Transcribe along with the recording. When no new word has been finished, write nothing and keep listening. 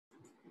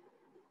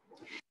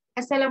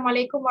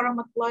Assalamualaikum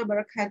warahmatullahi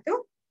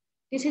wabarakatuh.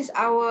 This is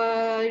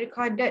our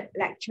recorded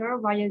lecture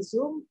via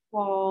Zoom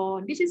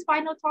this is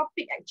final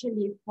topic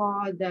actually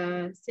for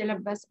the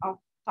syllabus of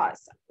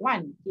TOS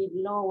 1, the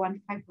Law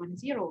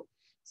 1510.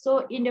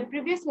 So in the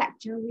previous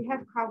lecture, we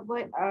have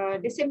covered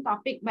the same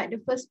topic, but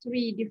the first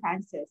three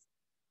defenses.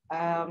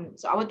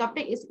 So our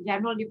topic is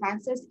general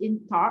defenses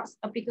in torts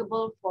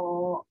applicable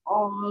for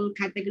all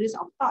categories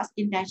of torts,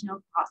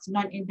 intentional torts,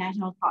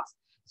 non-intentional torts.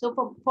 So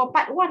for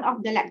part one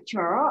of the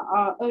lecture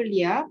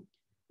earlier,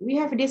 we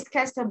have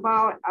discussed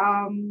about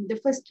the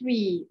first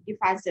three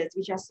defenses,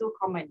 which are so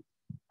common.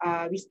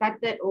 We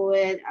started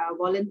with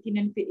voluntary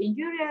non-fit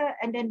injury,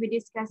 and then we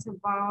discussed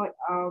about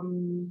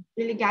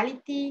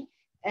illegality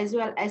as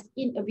well as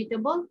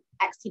inevitable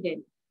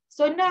accident.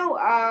 So now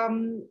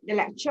the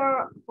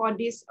lecture for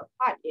this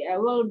part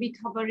will be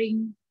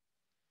covering,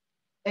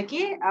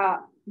 okay,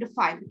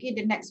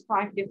 the next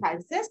five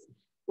defenses.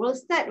 We'll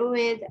start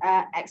with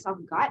acts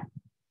of God,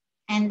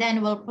 and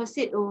then we'll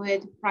proceed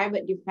with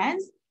private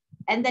defense.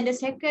 And then the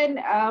second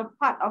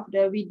part of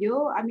the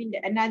video,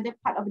 another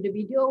part of the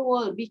video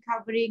will be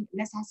covering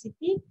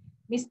necessity,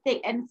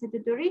 mistake, and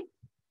statutory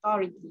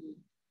authority.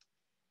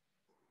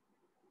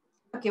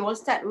 Okay, we'll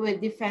start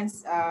with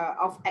defense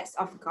of acts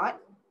of God.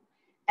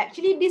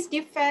 Actually, this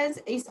defense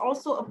is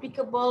also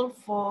applicable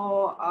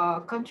for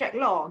contract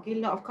law,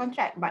 law of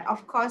contract, but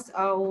of course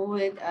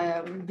with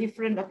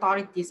different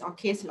authorities or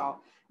case law.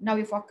 Now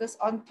we focus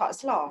on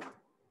torts law.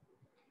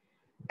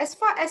 As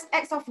far as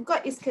acts of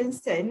God is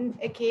concerned,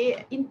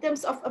 okay, in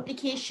terms of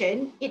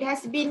application, it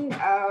has been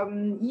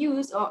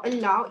used or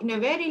allowed in a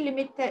very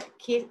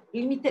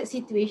limited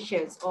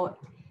situations, or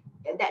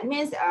that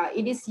means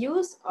it is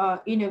used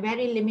in a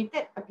very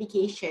limited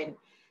application.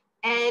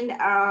 And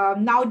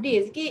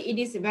nowadays, okay, it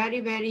is very,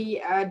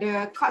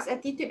 the court's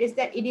attitude is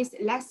that it is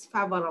less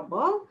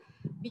favorable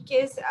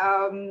because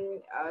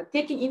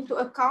taking into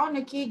account,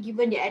 okay,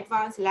 given the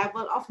advanced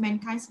level of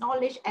mankind's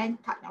knowledge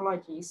and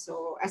technology.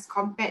 So as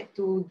compared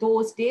to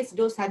those days,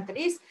 those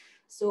centuries,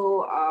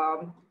 so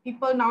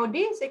people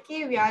nowadays,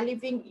 okay, we are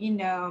living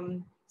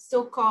in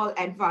so-called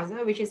advanced,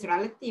 which is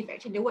relative.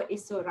 Actually, the word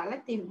is so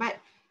relative, but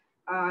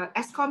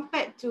as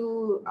compared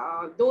to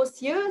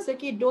those years,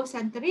 okay, those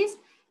centuries,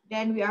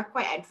 then we are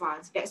quite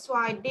advanced. That's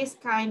why this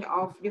kind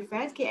of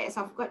defense, okay, acts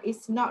of God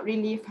is not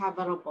really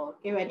favorable,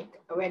 okay,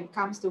 when it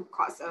comes to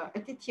court's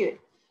attitude.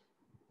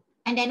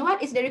 And then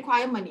what is the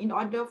requirement in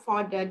order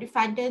for the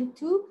defendant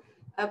to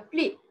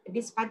plead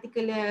this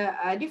particular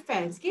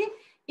defense? Okay,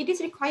 it is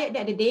required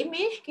that the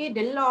damage, okay,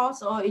 the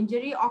loss or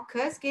injury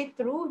occurs, okay,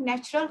 through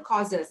natural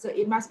causes. So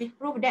it must be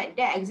proved that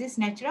there exists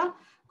natural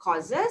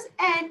causes,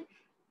 and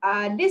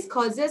these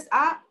causes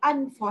are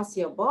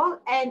unforeseeable,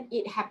 and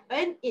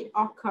it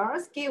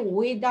occurs, okay,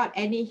 without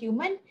any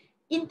human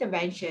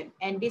intervention.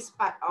 And this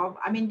part of,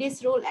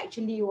 this rule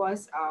actually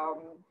was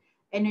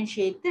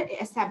enunciated,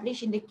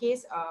 established in the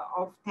case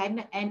of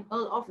Tennant and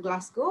Earl of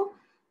Glasgow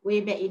way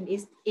back in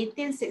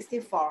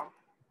 1864.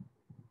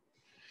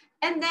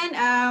 And then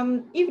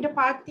if the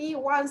party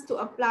wants to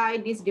apply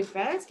this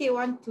defense, they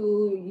want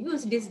to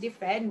use this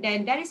defense,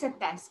 then there is a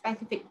test,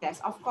 specific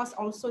test, of course,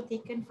 also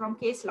taken from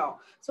case law.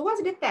 So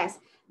what's the test?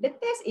 The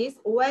test is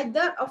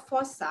whether a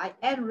foresight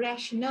and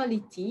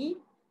rationality,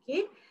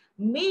 okay,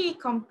 may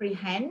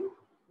comprehend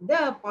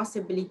the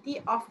possibility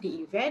of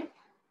the event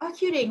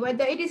occurring,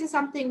 whether it is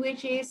something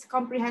which is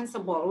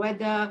comprehensible,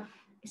 whether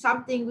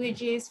something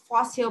which is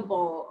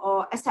foreseeable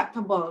or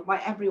acceptable by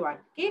everyone,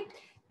 okay?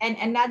 And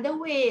another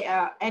way,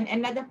 and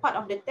another part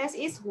of the test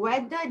is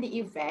whether the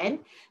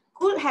event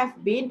could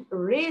have been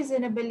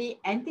reasonably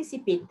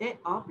anticipated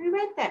or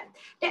prevented.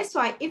 That's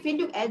why if you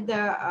look at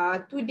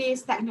the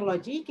today's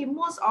technology, okay,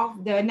 most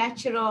of the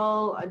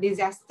natural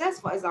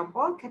disasters, for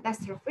example,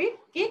 catastrophe,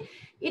 okay,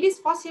 it is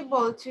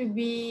possible to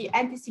be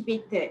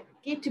anticipated,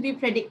 okay, to be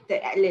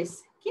predicted at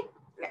least. Okay,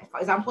 like for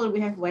example,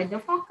 we have weather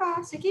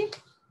forecast, okay.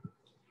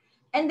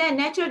 And then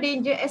natural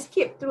danger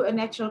escape through a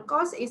natural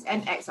cause is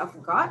an act of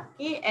God,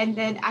 okay? And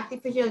then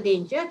artificial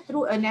danger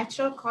through a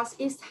natural cause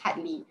is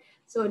hardly.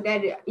 So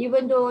that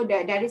even though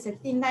there is a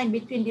thin line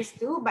between these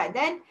two, but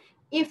then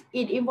if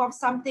it involves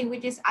something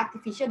which is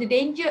artificial, the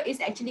danger is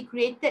actually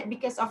created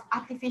because of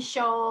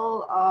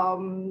artificial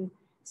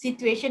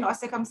situation or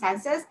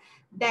circumstances,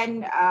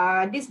 then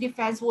this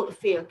defense would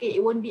fail, okay?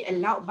 It won't be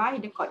allowed by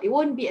the court. It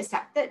won't be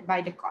accepted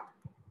by the court.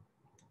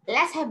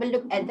 Let's have a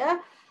look at the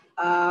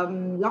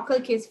local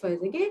case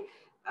first, okay?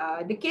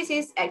 The case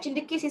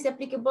is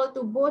applicable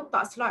to both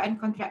torts law and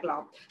contract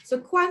law. So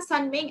Kwan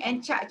San Ming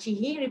and Chia Chi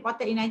Hing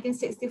reported in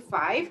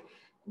 1965.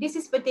 This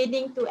is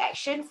pertaining to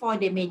action for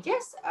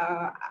damages,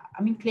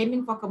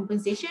 claiming for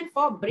compensation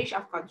for breach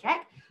of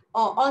contract,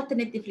 or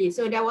alternatively,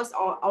 so there was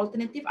an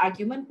alternative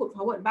argument put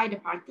forward by the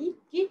party,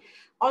 okay?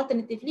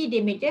 Alternatively,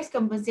 damages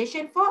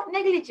compensation for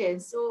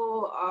negligence.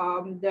 So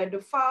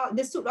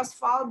the suit was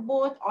filed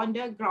both on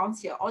the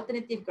grounds here,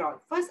 alternative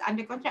ground. First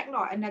under contract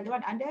law, another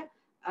one under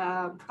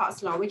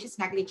torts law, which is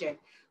negligence.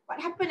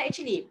 What happened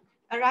actually?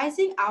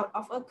 arising out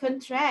of a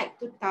contract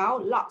to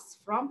tow logs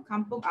from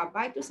Kampung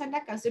Abai to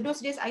Sandakan. So those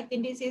days, I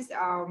think this is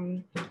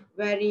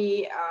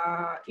very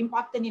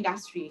important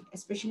industry,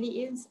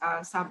 especially in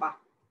Sabah.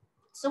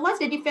 So what's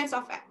the defense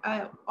of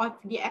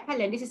the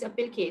appellant? This is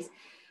appeal case.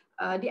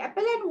 The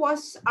appellant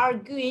was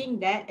arguing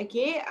that,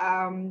 okay,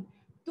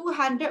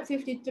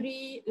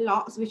 253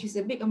 logs, which is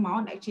a big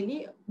amount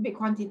actually, big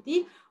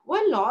quantity,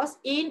 were lost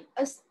in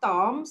a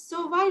storm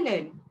so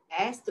violent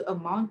as to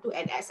amount to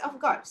an act of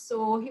God.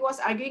 So he was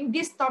arguing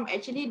this storm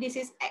actually, this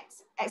is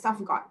acts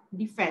of God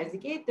defense,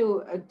 okay,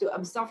 to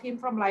absolve him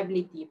from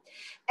liability.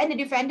 And the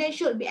defendant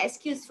should be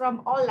excused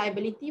from all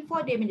liability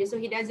for damages. So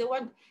he didn't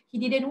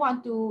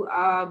want to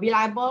be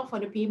liable for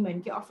the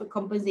payment, okay, of a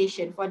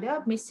compensation for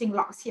the missing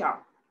logs here.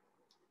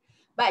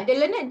 But the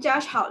learned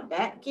judge held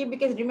that, okay,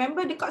 because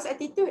remember the court's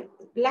attitude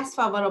less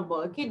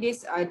favorable, okay,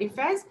 this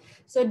defense.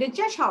 So the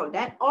judge held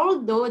that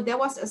although there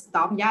was a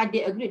storm, yeah,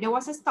 they agreed there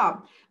was a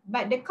storm,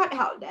 but the court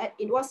held that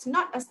it was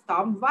not a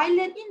storm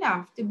violent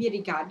enough to be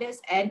regarded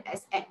as an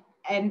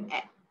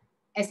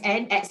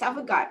act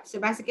of God. So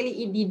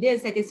basically, it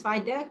didn't satisfy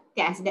the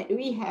test that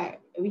we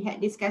had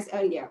discussed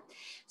earlier.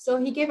 So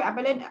he gave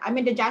appellant. I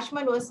mean, the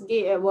judgment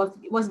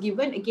was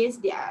given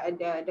against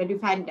the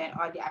defendant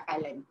or the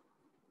appellant.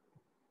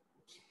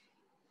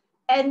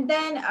 And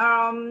then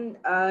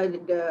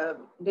the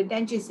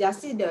then Chief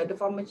Justice, the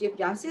former Chief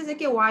Justice,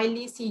 okay,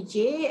 Wiley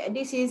CJ,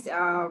 this is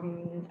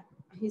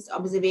his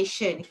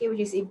observation, okay,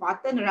 which is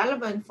important,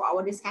 relevant for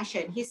our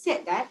discussion. He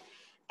said that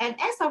an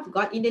act of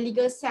God in the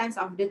legal sense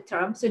of the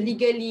term, so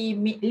legal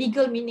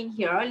meaning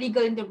here,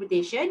 legal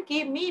interpretation,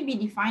 okay, may be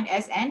defined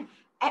as an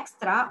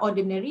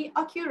extraordinary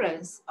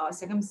occurrence or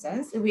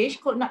circumstance which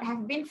could not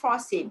have been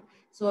foreseen.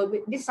 So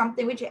this is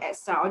something which is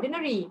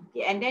extraordinary,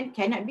 okay, and then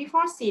cannot be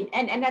foreseen.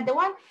 And another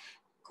one,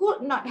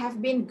 could not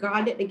have been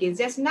guarded against.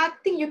 There's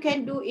nothing you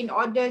can do in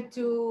order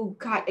to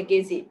guard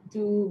against it,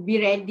 to be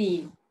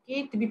ready,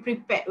 okay, to be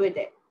prepared with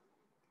it.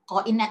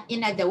 Or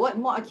in other words,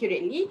 more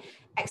accurately,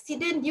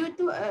 accident due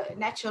to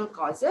natural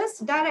causes,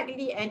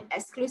 directly and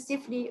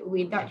exclusively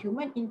without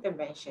human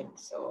intervention.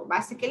 So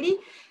basically,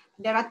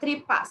 there are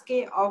three parts,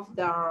 okay, of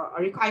the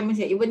requirements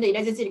here, even though it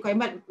doesn't say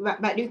requirement,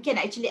 but you can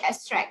actually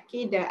extract,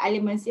 okay, the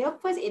elements here.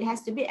 First, it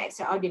has to be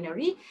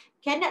extraordinary,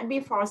 cannot be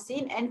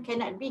foreseen, and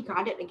cannot be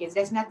guarded against.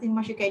 There's nothing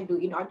much you can do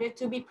in order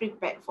to be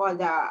prepared for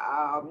the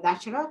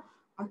natural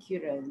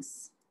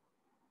occurrence.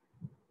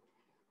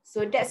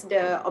 So that's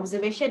the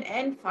observation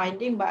and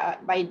finding by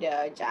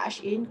the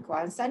judge in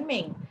Kwan San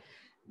Ming.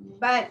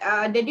 But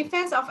the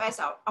defense of acts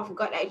of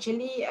God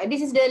actually,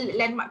 this is the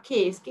landmark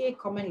case, okay,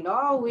 common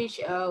law, which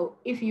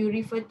if you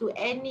refer to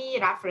any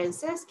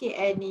references, okay,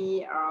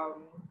 any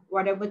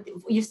whatever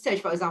you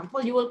search, for example,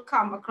 you will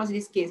come across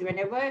this case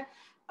whenever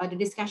the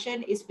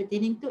discussion is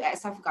pertaining to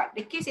acts of God.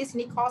 The case is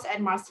Nichols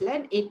and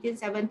Marsland,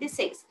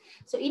 1876.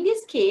 So in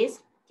this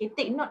case, okay,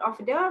 take note of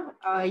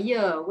the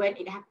year when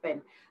it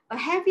happened. A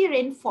heavy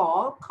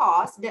rainfall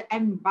caused the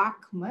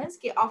embankments,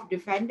 okay, of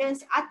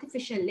defendants'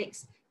 artificial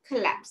lakes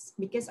collapse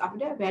because of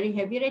the very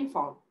heavy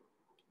rainfall.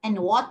 And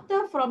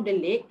water from the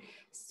lake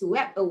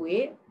swept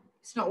away,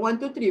 it's not 1,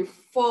 2, 3,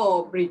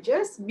 4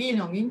 bridges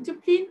belonging to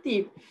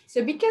plaintiff.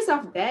 So because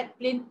of that,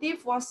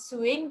 plaintiff was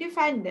suing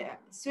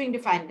defendants,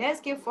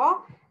 okay,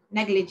 for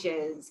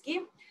negligence.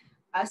 Okay.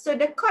 So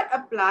the court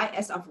applied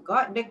as of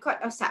God, the court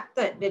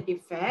accepted the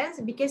defense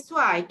because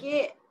why?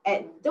 Okay,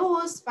 at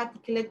those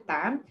particular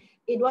time,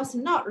 it was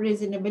not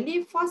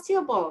reasonably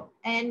foreseeable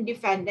and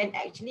defendant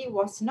actually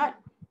was not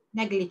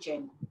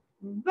negligent.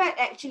 But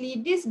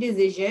actually this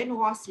decision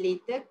was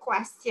later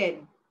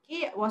questioned.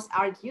 Okay, it was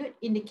argued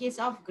in the case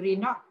of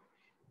Greenock,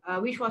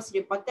 which was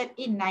reported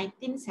in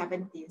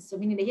 1917. So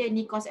meaning the year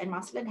Nichols and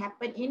Marsland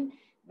happened in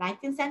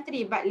 19th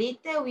century, but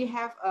later we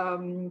have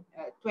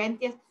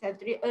 20th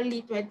century,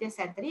 early 20th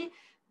century,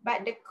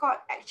 but the court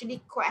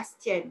actually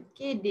questioned,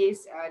 okay,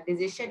 this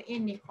decision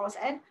in Nichols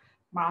and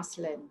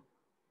Marsland.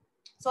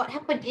 So what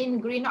happened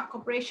in Greenock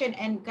Corporation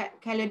and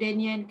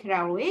Caledonian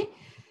Railway?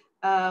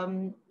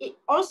 It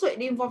also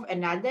involved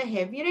another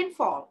heavy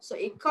rainfall. So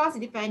it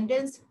caused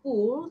defendants'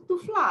 pool to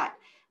flood,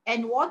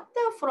 and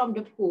water from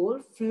the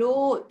pool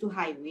flowed to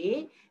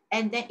highway,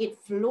 and then it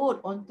flowed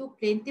onto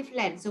plaintiff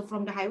land. So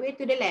from the highway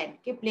to the land,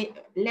 okay,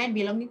 land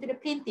belonging to the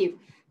plaintiff.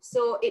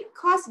 So it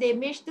caused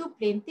damage to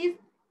plaintiff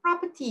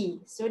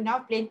property. So now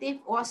plaintiff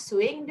was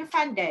suing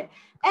defendant,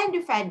 and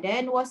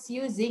defendant was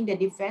using the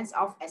defense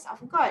of acts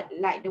of God,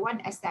 like the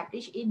one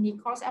established in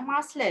Nichols and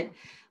Marsland.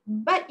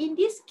 But in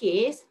this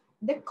case,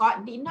 the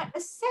court did not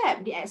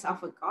accept the acts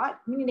of God,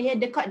 meaning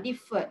the court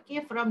differed,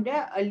 okay, from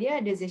the earlier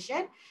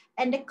decision,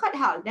 and the court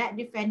held that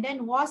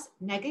defendant was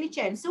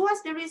negligent. So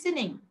what's the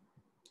reasoning?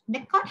 The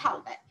court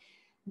held that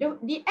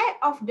the act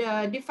of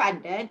the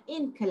defendant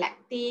in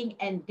collecting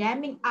and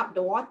damming up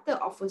the water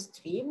of a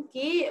stream,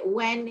 okay,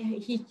 when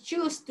he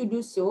chose to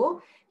do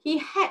so, he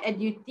had a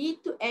duty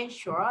to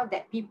ensure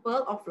that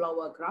people of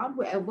lower ground,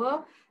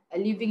 whoever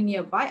living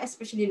nearby,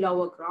 especially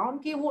lower ground,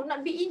 okay, would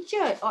not be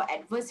injured or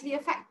adversely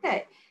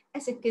affected.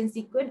 as a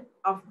consequence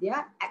of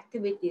their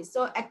activities.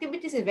 So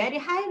activities is very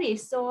high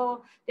risk.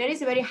 So there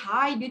is a very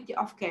high duty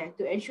of care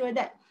to ensure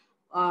that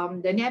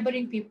the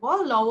neighboring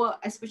people, lower,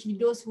 especially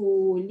those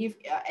who live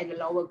at the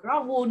lower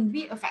ground, won't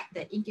be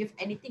affected in case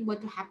anything were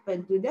to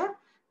happen to the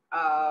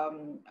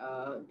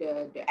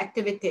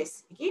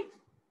activities. Okay,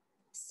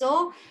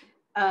 so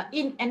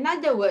in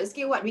another words,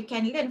 okay, what we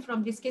can learn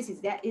from this case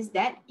is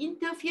that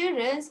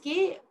interference,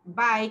 okay,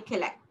 by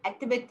collect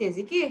activities,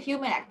 okay,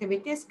 human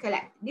activities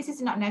collect. This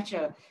is not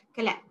natural.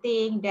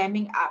 Collecting,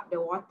 damming up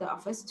the water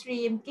of a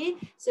stream, okay.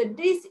 So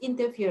this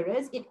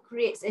interference, it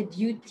creates a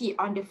duty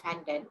on the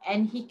defendant,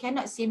 and he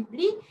cannot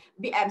simply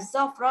be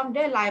absolved from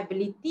the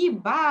liability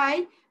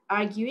by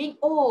arguing,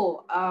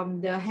 oh,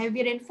 the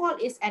heavy rainfall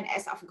is an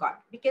act of God,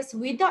 because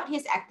without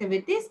his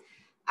activities,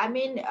 I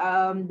mean,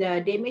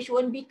 the damage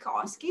won't be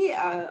caused, okay,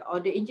 or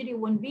the injury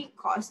won't be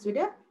caused to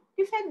the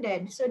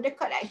defendant. So the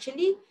court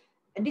actually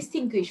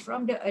distinguished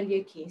from the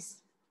earlier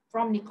case,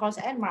 from Nichols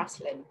and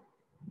Marsland.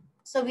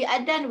 So we are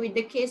done with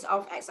the case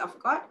of acts of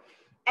God.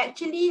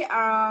 Actually,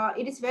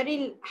 it is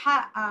very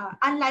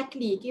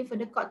unlikely, okay, for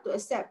the court to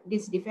accept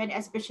this defense,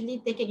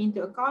 especially taking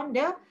into account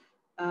the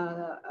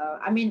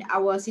I mean,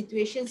 our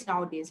situations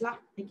nowadays lah,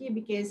 okay,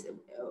 because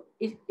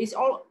it's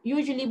all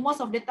usually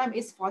most of the time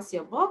it's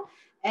possible,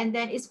 and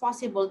then it's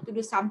possible to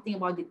do something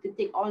about it, to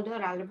take all the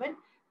relevant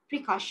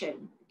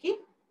precaution. Okay,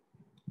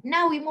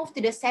 now we move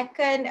to the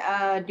second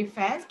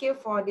defense, okay,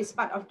 for this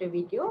part of the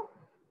video.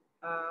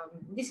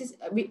 This is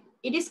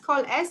it is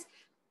called as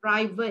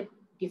private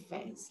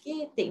defense.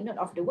 Okay, take note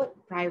of the word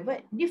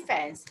private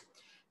defense.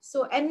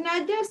 So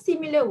another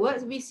similar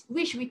word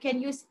which we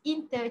can use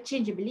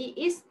interchangeably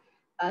is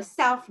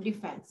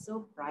self-defense.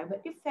 So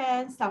private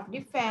defense,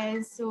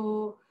 self-defense.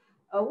 So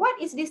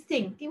what is this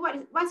thing? Okay,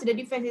 what's the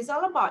defense is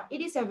all about?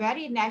 It is a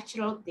very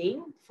natural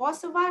thing for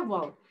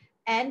survival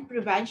and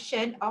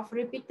prevention of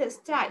repeated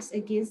strikes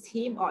against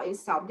him or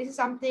itself. This is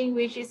something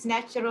which is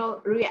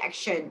natural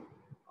reaction,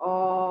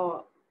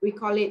 or we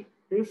call it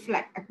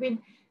reflect. I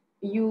mean,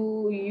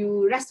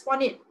 you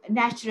respond it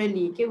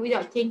naturally, okay,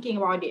 without thinking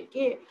about it,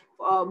 okay,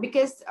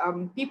 because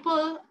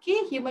people,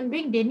 okay, human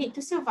being, they need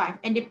to survive,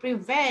 and they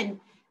prevent,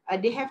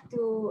 they have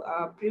to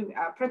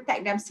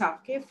protect themselves,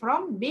 okay,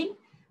 from being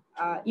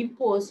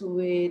imposed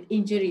with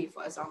injury,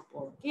 for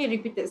example, okay,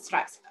 repeated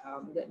strikes,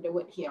 the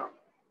word here.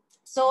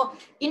 So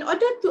in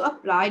order to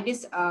apply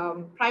this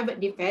private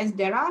defense,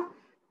 there are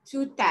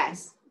two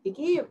tests,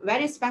 okay,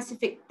 very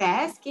specific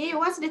tests. Okay,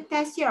 what's the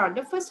test here?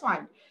 The first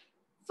one.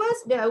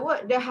 First,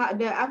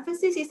 the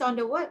emphasis is on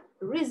the word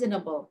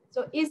reasonable.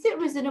 So is it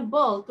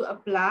reasonable to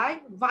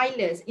apply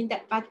violence in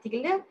that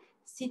particular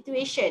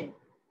situation?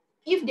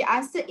 If the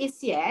answer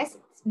is yes,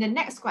 the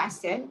next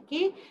question,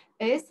 okay,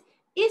 is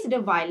the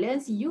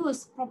violence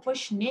used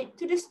proportionate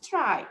to the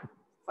strike?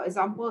 For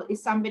example, if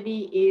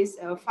somebody is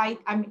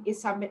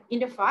is somebody in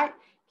the fight,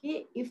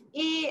 okay, if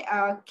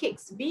A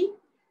kicks B,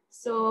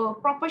 so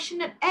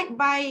proportionate act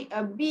by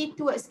B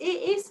towards A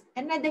is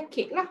another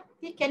kick lah.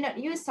 He cannot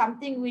use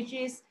something which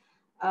is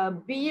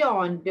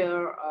beyond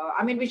the,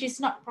 which is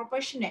not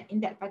proportionate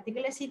in that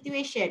particular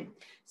situation.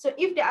 So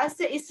if the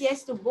answer is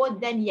yes to both,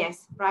 then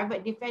yes,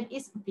 private defense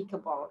is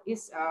applicable,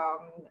 is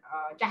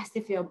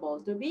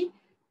justifiable to be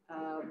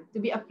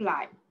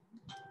applied.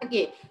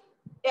 Okay,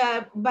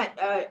 but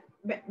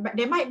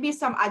there might be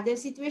some other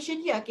situation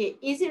here. Okay,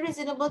 is it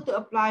reasonable to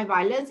apply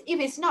violence? If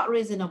it's not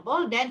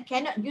reasonable, then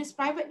cannot use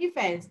private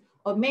defense.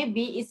 Or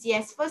maybe it's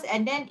yes first,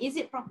 and then is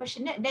it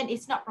proportionate? Then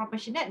it's not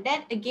proportionate.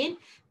 Then again,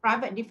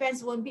 private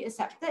defense won't be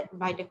accepted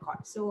by the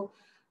court. So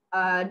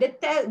the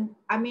test,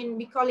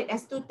 we call it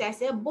as two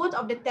tests. Both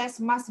of the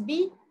tests must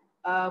be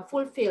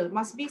fulfilled,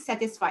 must be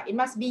satisfied. It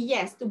must be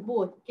yes to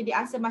both. Okay, the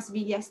answer must be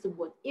yes to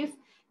both. If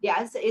the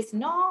answer is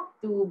no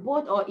to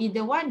both or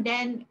either one,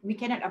 then we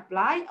cannot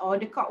apply, or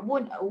the court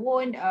won't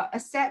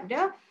accept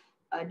the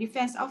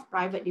defense of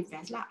private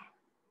defense lah,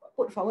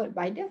 put forward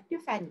by the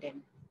defendant.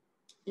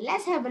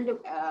 Let's have a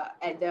look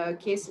at the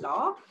case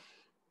law.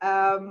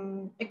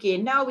 Okay,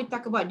 now we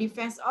talk about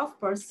defense of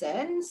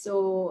person.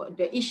 So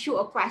the issue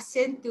or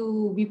question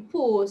to be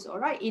posed, all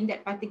right, in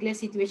that particular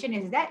situation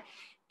is that,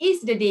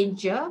 is the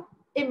danger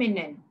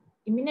imminent?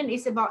 Imminent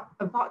is about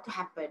to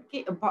happen,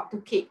 okay, about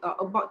to kick,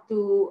 or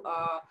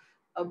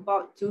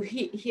about to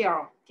hit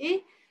here,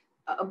 okay,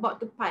 about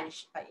to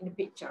punch in the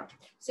picture.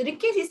 So the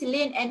case is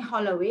Lane and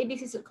Holloway.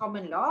 This is a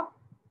common law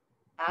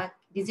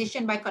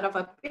decision by Court of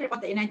Appeal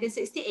reported in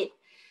 1968.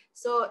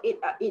 So it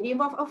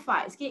involved a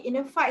fight. Okay, in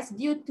a fight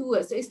due to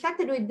words. So it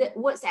started with the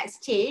words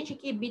exchange,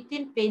 okay,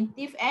 between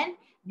plaintiff and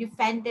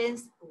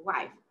defendant's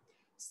wife.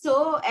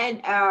 So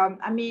and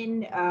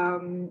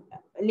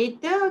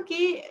later,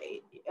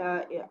 okay,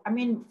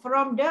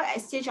 from the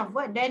exchange of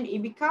word, then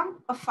it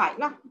become a fight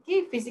lah.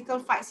 Okay, physical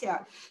fights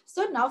here.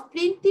 So now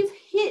plaintiff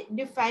hit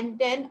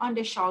defendant on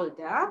the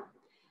shoulder,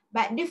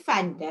 but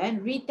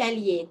defendant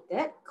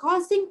retaliated,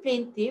 causing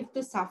plaintiff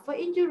to suffer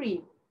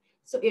injury.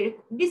 So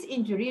this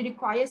injury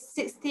requires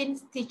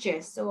 16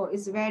 stitches. So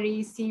it's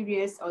very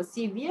serious or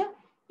severe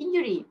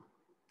injury.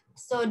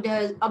 So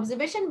the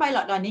observation by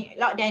Lord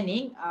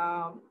Denning,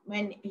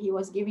 when he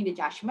was giving the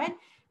judgment,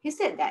 he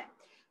said that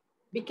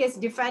because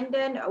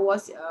defendant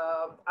was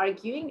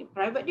arguing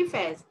private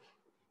defense,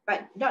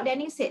 but Dr.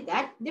 Denning said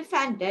that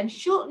defendant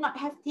should not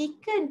have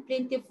taken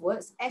plaintiff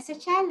words as a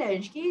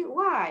challenge. Okay,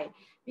 why?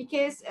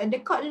 Because the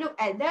court look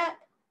at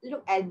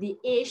the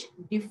age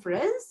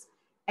difference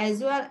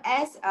as well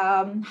as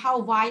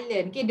how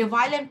violent. Okay, the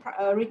violent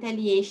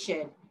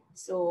retaliation.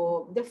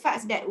 So the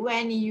fact that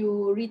when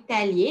you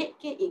retaliate,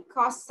 okay, it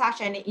causes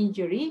such an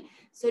injury.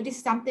 So this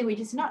is something which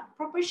is not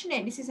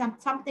proportionate. This is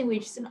something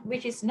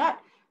which is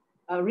not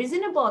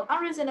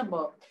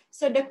unreasonable.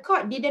 So the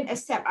court didn't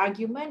accept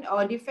argument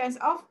or defense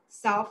of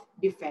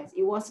self-defense.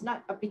 It was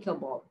not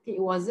applicable. It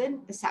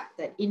wasn't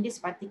accepted in this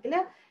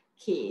particular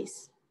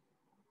case.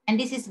 And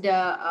this is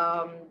the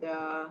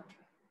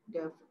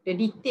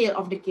detail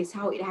of the case,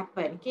 how it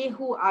happened. Okay,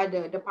 who are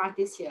the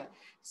parties here?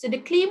 So the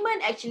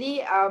claimant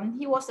actually,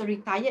 he was a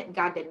retired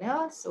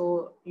gardener.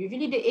 So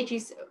usually the age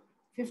is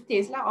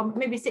 50s lah, or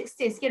maybe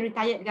 60s, okay,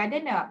 retired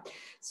gardener.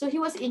 So he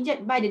was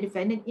injured by the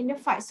defendant in the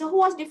fight. So who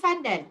was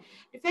defendant?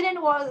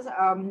 Defendant was,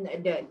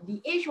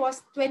 the age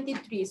was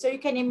 23. So you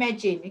can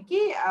imagine,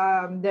 okay,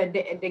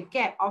 the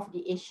gap of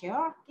the age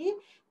here, okay.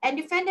 And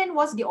defendant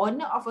was the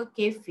owner of a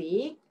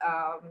cafe,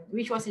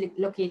 which was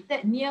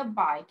located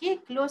nearby, okay,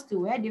 close to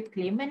where the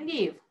claimant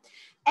lived.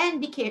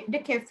 And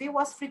the cafe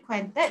was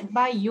frequented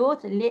by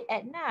youth late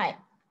at night.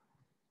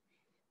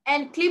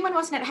 And claimant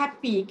was not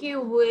happy, okay,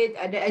 with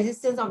the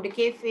existence of the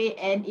cafe,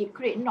 and it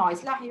create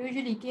noise lah,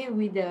 usually, okay,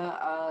 with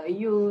the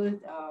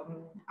youth,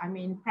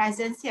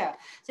 presence here.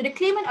 So the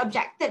claimant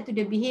objected to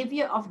the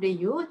behavior of the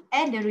youth,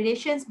 and the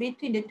relations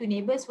between the two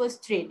neighbors were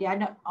strained. They are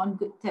not on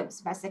good terms,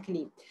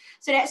 basically.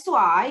 So that's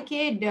why,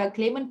 okay, the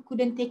claimant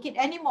couldn't take it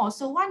anymore.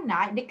 So one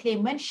night, the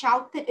claimant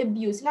shouted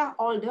abuse lah,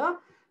 all the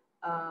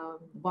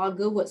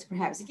vulgar words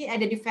perhaps, okay, at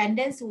the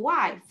defendant's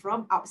wife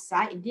from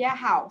outside their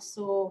house.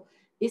 So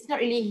it's not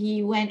really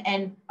he went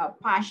and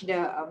punched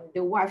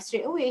the wife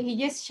straight away. He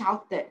just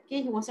shouted.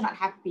 Okay, he was not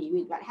happy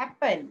with what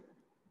happened.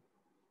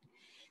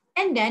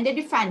 And then the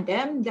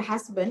defendant, the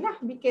husband,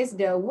 because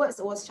the words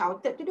was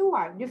shouted to the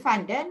wife.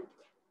 Defendant,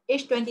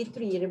 age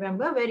 23,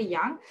 remember, very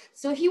young.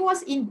 So he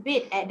was in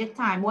bed at the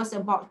time, was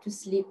about to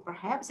sleep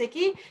perhaps,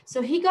 okay.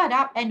 So he got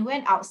up and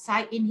went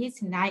outside in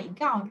his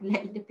nightgown,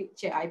 like the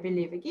picture, I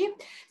believe, okay.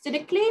 So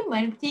the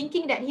claimant,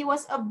 thinking that he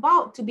was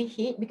about to be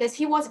hit, because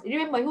he was,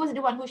 remember, he was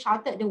the one who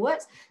shouted the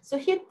words. So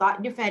he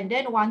thought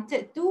defendant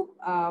wanted to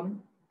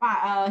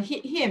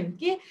hit him,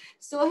 okay.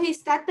 So he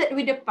started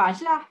with the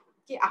punch lah,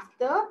 okay,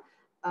 after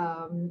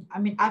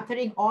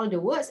uttering all the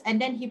words, and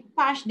then he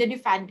punched the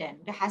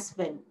defendant, the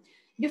husband.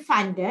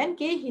 Defendant,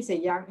 okay,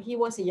 he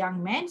was a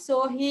young man,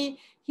 so he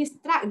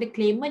struck the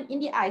claimant in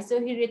the eye. So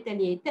he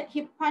retaliated,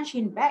 he punched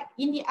him back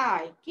in the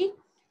eye, okay.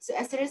 So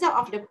as a result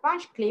of the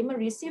punch, claimant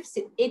received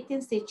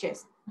 18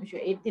 stitches, not sure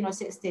 18 or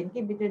 16,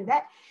 okay, between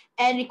that,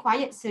 and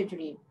required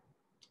surgery.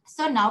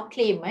 So now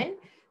claimant,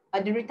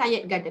 the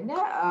retired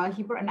gardener,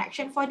 he brought an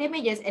action for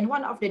damages, and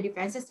one of the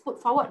defenses put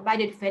forward by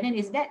the defendant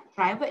is that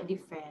private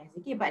defense,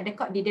 okay, but the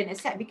court didn't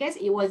accept because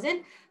it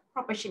wasn't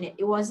proportionate,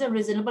 it wasn't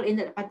reasonable in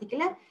that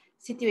particular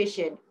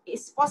situation.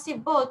 It's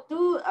possible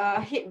to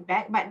hit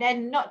back, but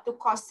then not to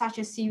cause such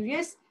a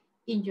serious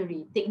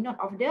injury. Take note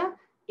of the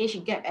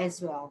age gap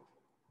as well.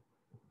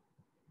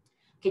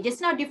 Okay, just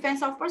now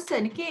defense of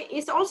person. Okay,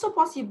 it's also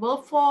possible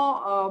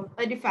for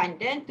a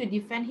defendant to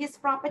defend his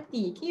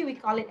property. Okay, we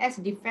call it as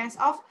defense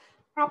of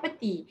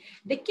property.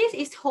 The case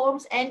is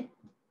Holmes and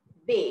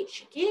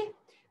Beige. Okay,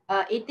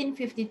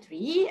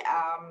 1853.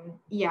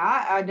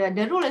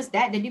 The rule is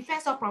that the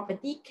defense of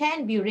property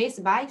can be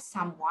raised by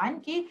someone,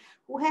 okay,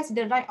 who has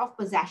the right of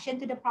possession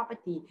to the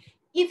property.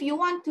 If you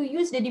want to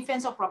use the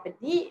defense of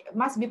property, it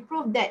must be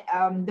proved that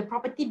the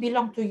property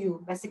belongs to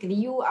you. Basically,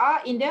 you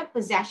are in the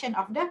possession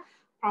of the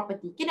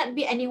property. Cannot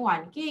be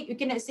anyone. Okay, you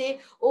cannot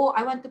say, oh,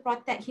 I want to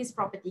protect his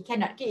property.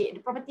 Cannot. Okay, the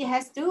property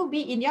has to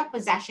be in your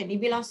possession. It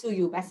belongs to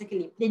you,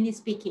 basically, plainly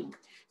speaking.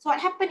 So what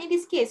happened in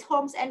this case,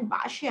 Holmes and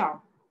Beige here?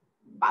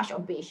 Beige or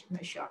Beige, I'm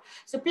not sure.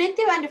 So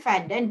plaintiff and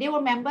defendant, they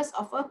were members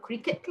of a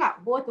cricket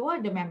club. Both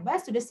were the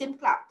members to the same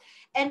club.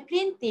 And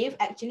plaintiff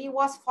actually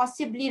was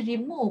forcibly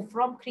removed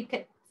from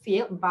cricket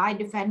field by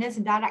defendant's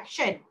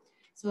direction.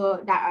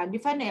 So that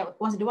defendant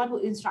was the one who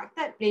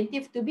instructed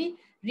plaintiff to be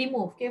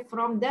removed, okay,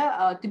 from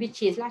the to be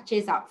chased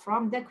out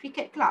from the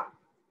cricket club.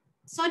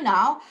 So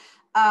now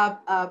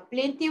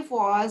plaintiff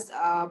was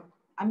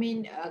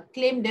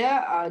claim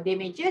the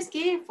damages,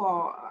 okay,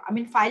 for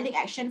filing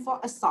action for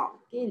assault.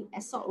 Okay,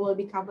 assault will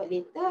be covered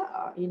later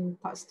in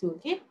parts 2.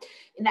 Okay,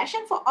 in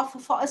action for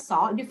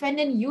assault,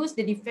 defendant used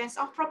the defense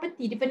of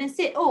property. Defendant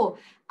said, oh,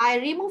 I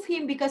removed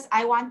him because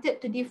I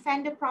wanted to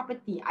defend the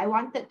property. I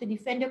wanted to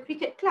defend the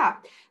cricket club.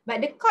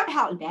 But the court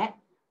held that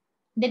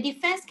the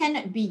defense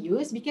cannot be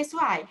used because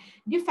why?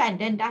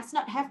 Defendant does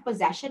not have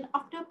possession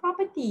of the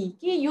property.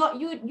 Okay,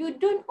 you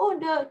don't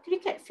own the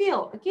cricket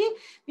field. Okay,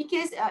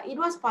 because it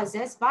was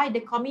possessed by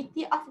the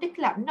committee of the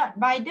club, not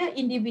by the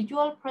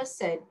individual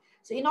person.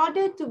 So in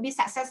order to be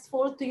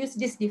successful to use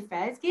this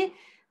defense, okay,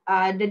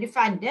 the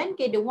defendant,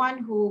 okay, the one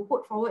who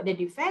put forward the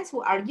defense,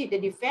 who argued the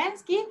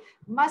defense, okay,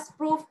 must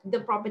prove the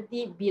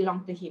property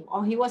belonged to him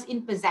or he was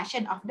in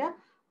possession of the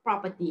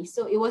property.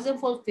 So it wasn't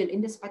fulfilled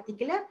in this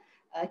particular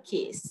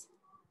case.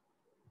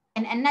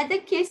 And another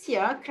case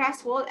here,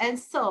 Creswell and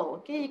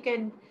Searle. Okay, you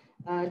can,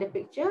 the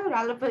picture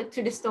relevant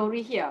to the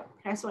story here.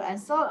 Creswell and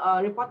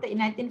Searle reported in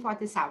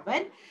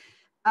 1947.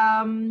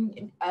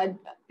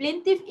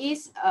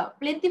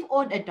 Plaintiff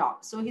owned a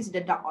dog, so he's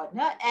the dog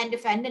owner, and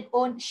defendant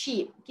owned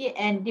sheep. Okay,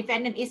 and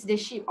defendant is the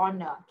sheep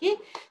owner.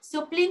 Okay,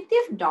 so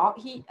plaintiff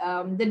dog,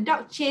 the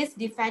dog chased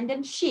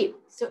defendant sheep,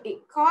 so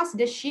it caused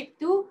the sheep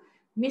to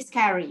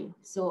miscarry.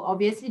 So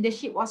obviously the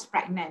sheep was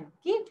pregnant.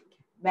 Okay,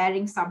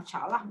 bearing some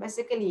child lah,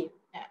 basically.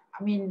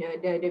 I mean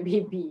the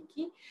baby.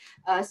 Okay,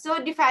 so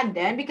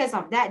defendant, because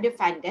of that,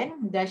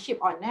 defendant, the sheep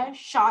owner,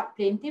 shot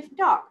plaintiff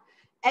dog,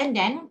 and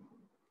then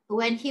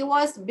when he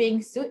was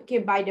being sued, okay,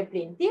 by the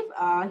plaintiff,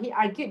 he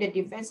argued the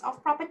defense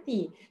of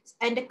property.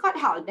 And the court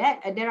held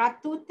that there are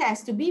two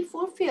tests to be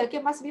fulfilled. Okay,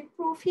 must be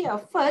proved here.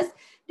 First,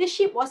 the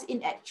sheep was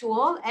in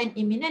actual and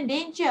imminent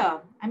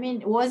danger. I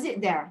mean, was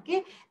it there?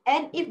 Okay,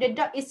 and if the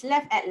dog is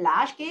left at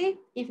large, okay,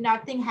 if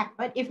nothing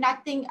happened, if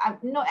nothing,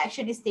 no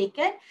action is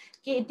taken,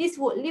 okay, this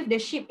would leave the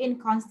sheep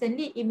in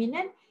constantly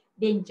imminent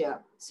danger.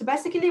 So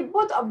basically,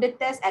 both of the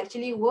tests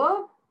actually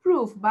were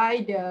proved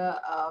by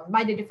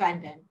the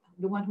defendant,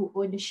 the one who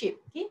owned the sheep.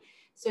 Okay,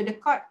 so the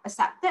court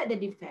accepted the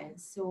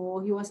defense.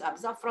 So he was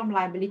absolved from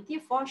liability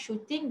for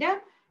shooting the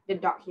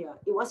dog here.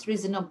 It was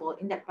reasonable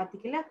in that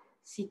particular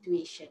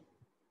situation.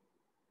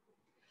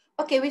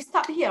 Okay, we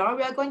stop here.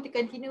 We are going to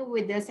continue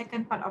with the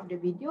second part of the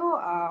video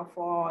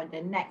for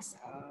the next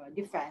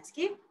defense.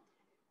 Okay,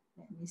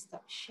 let me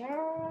stop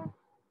share.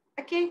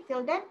 Okay,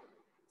 till then,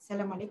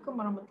 Assalamualaikum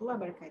warahmatullahi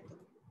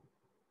wabarakatuh.